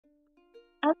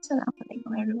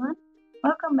Assalamualaikum everyone.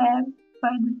 Welcome back for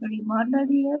this very modern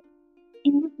here.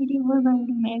 In this video, we're going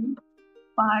to make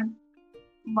part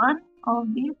 1 of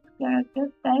this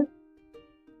character type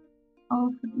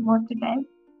of monster type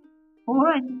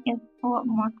 4 and yes, for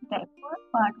monster type 4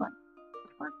 part 1.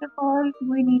 First of all,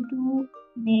 we need to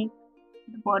make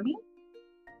the body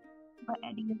by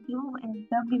adding a cube and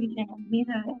subdivision and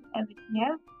mirror and everything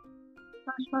else.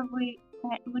 First of all, we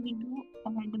need to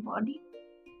add the body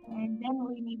and then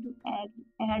we need to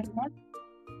add left.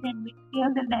 Then we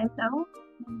clear the dice out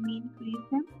and we increase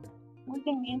them. We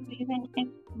can increase and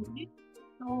exclude it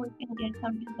so we can get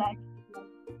some desired result.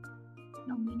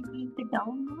 Now we increase the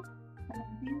download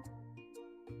like this.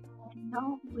 And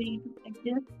now we need to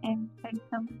adjust and set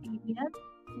some areas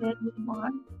where we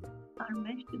want our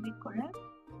mesh to be correct.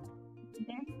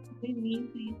 Then we will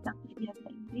increase some areas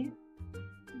like this.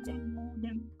 Then move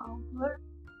them outward,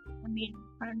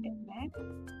 front and back,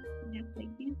 just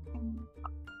like this, and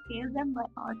scale them by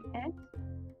Alt-S.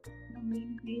 Now we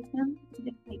increase them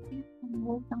just like this and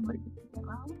move some vertices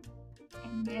around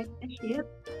and get the shape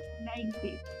like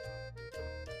this.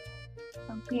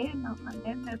 Okay, now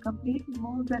when they're complete,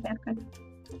 move the reference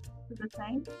to the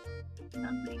side.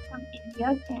 Now break some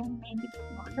areas and make it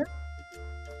smaller.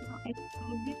 Now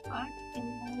extrude this part and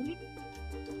move it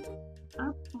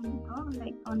up on the top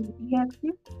like on the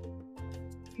Z-axis.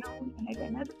 Now we add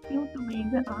another cube to make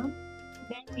the arm.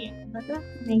 Then we add another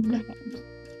to make the hands.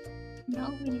 Now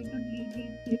we need to delete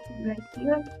these pieces right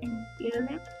here and scale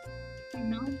them. And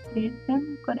now place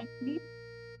them correctly.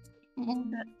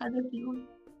 Move the other cube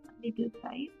a little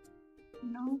side.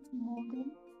 Now move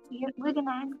them here. We can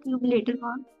add cube later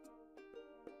on,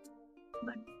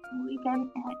 but we can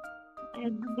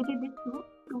duplicate this cube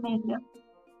to make the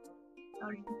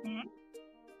hand.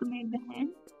 To make the hand,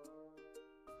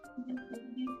 just like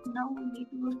this. Now we need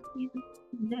to Z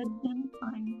them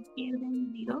and scale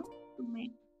them 0 to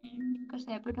make a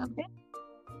separate object.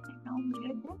 And now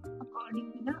mirror them according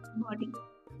to the body.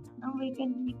 Now we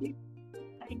can make it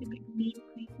a little bit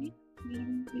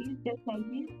increase just like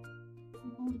this.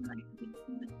 Move a little bit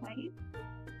to the side.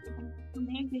 And to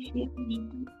make the shape, we need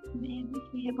to make the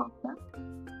shape of the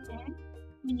hand.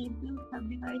 We need to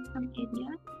subdivide some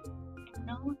areas. And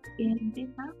now scale this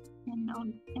up. And now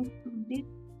extrude this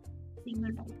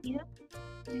finger right here.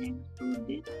 And extrude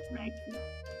this right here.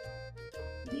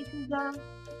 This is the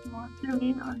monster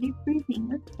with only 3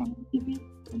 fingers and it is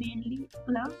mainly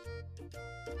club.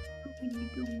 So we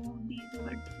need to move these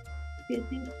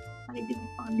faces a little bit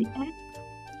on the edge.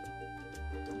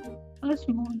 First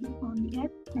move this on the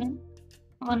edge and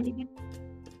only the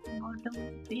bottom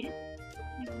face.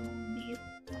 And move these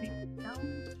a little bit down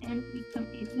and pick some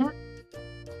area.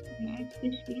 Match the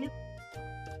shape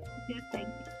just like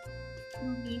this. So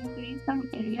we increase some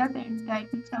areas and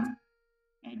tighten some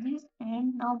edges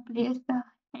and now place the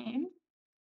hand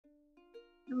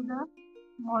to the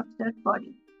monster's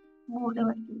body. Move the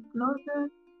vertical closer.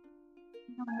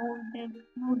 Now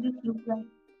move the cube right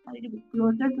a little bit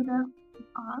closer to the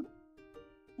arm.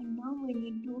 And now we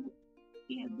need to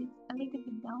scale this a little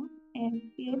bit down and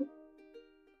scale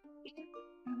it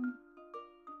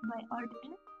by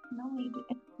Alt-S. Now we need to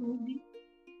extrude this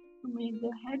to make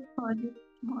the head for this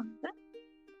monster.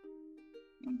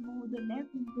 And move the left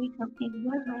and break some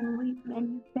areas when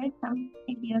we set some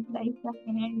areas like the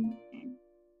hand and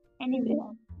anywhere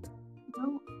else.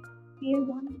 Now scale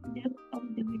them just a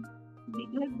little bit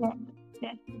bigger than the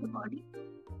rest of the body.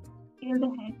 Scale the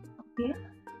head, okay?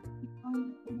 Now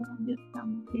move just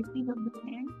some faces of the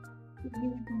hand to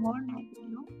give it more natural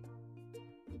look.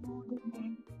 Move the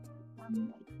hand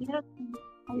like here and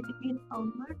a little bit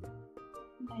outward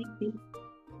like this.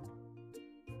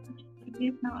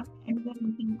 Now our hands are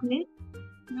looking great.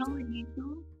 Now we need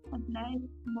to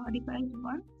modify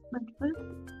one, but first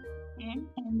hand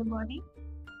and the body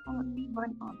only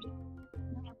one object.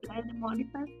 Now apply the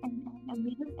modifiers and add a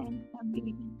mirror and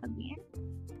subdivision again.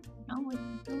 Now we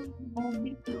need to move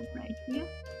the cube right here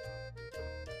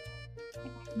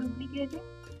and duplicate it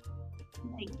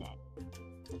like that.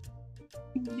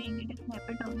 And make it a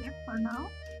separate object for now.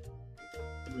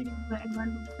 We need to add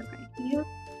one looper right here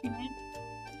and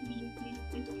we increase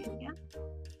this area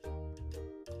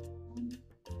and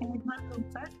add one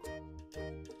looper.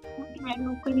 We can add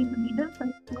looper in the middle, but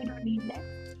we don't need that.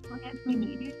 So yes, we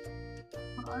need it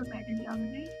for better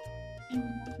geometry and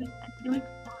move it a little bit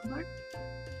forward.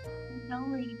 And now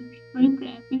we need to shrink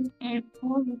wrap it and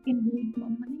or we can do it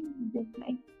manually just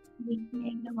like we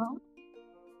make the mouth.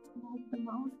 Move the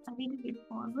mouth a little bit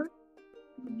forward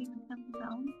to give it some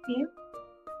round shape.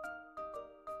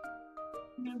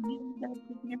 Now give the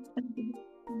thickness a little bit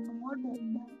more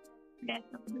than the rest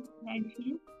of the head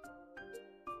shape.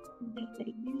 Just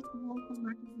like this, move the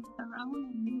vertices around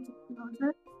and make it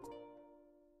closer.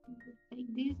 Just like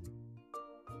this,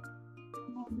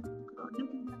 move it closer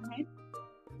to the head.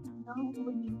 And now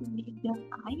we need to make the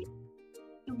eyes.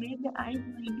 To make the eyes,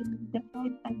 we need to make the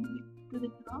head a bit to the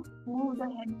top. Move the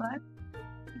head part.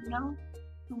 And now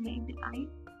to make the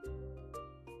eyes,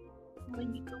 we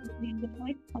need to make the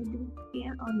head a bit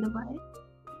here on the wire.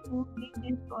 To make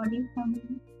this body some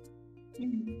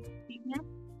thickness.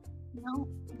 Now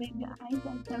make the eyes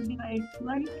are subdivided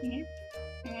one shape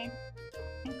and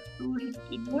extrude it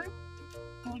inward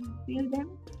and fill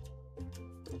them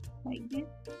like this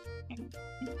and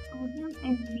extrude them,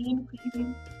 and main crease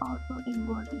is also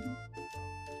important.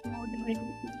 Move the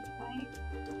middle to the side,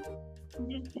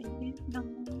 just like this. Now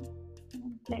move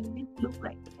and let this look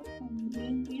like this, and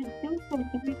main crease just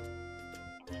like this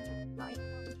and try to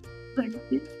cut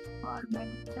this or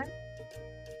better that.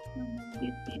 Now move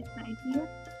this face right here.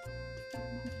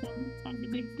 Then add a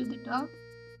bit to the top.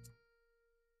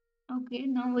 Okay,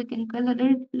 now we can color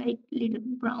it like little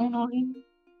brown orange,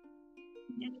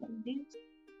 just like this.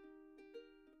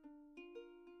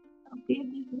 Okay,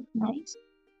 this is nice.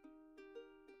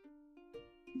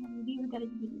 Now give it a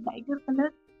little bit lighter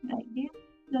color like this.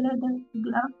 Color the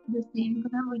glove the same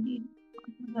color we did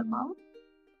to the mouth,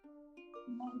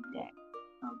 like that.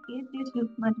 Okay, this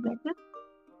looks much better.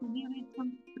 Give it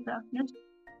some roughness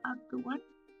up to 1.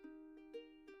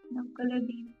 Now color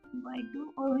these white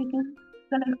too, or we can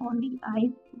color only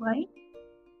eyes white.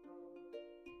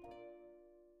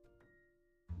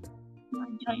 Now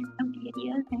join some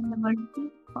areas and the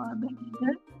vertices for better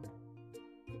result.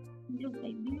 Just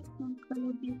like this. Now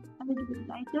color this a little bit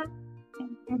lighter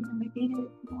and add the material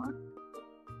more.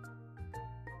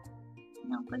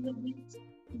 Now color this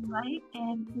white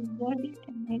and invert it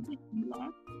and make it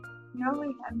black. Now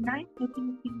we have nice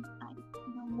looking pink eyes.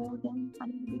 Now move them a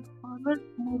little bit forward,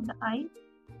 move the eyes,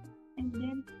 and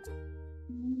then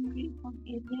move some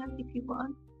areas if you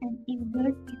want, and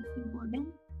invert into golden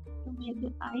to make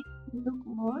the eyes look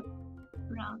more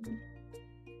rounded.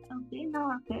 Okay, now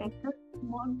our character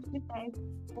monster type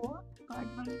 4 part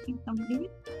 1 is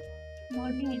complete.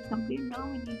 Modeling is complete. Now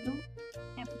we need to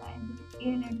apply the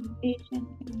scale and rotation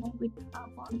and move it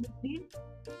up on the field.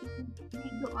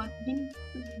 Make the origin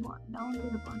to the down to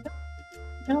the bottom.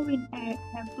 Now we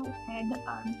have to add the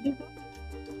armature.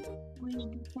 We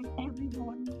need to set every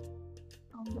bone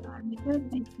of the armature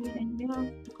like here and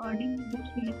there according to the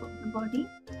shape of the body.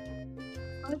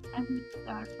 First I will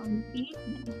start from the feet,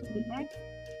 then to the legs,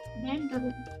 then to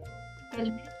the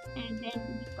pelvis, and then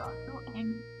to the torso and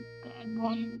the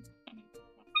backbone.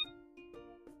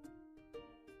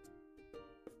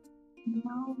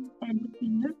 Now add the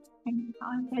fingers and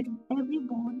start adding every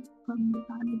bone from the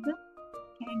armature,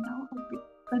 and now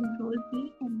control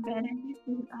key and parent it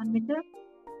to the armature,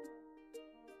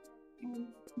 and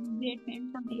paint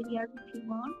some areas if you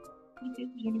want, if you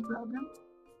see any problem.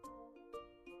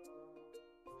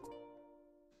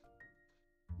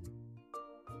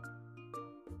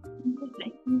 Just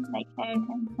like this, like head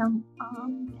and some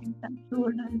arms and some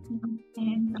shoulders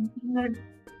and some fingers.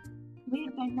 We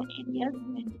find the areas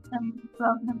with some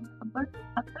problem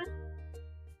occurs.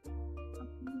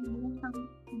 Move some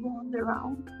bones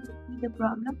around to see the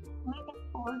problem. We can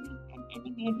pause it and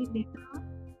animate it later on.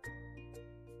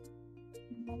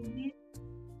 Like this,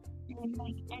 and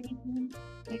like anything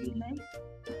that you like.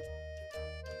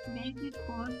 Make this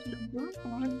pose look good,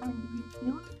 and as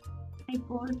you I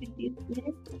pose it this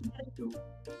way just to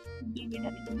give it a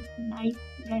little nice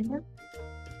ladder.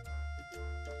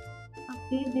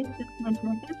 Okay, this looks much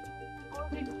better.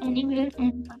 Pose it anywhere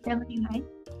and whatever you like.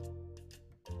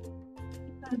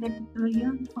 These are the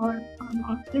tutorials for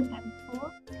monster type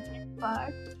 4 and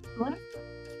part 1.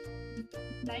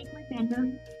 Like my channel,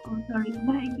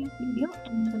 like this video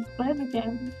and subscribe my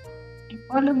channel and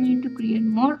follow me to create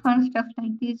more fun stuff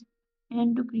like this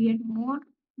and to create more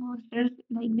monsters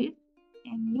like this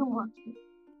and new monsters.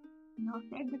 Now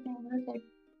set the camera,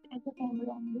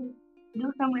 and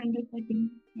do some render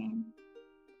settings and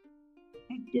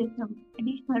adjust some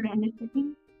additional render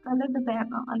settings. Color the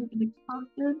background a little bit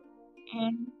softer,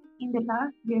 and in the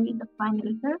last there is the final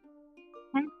result.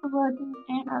 Thanks for watching,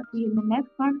 and I'll see you in the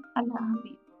next one. Allah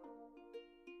Hafiz.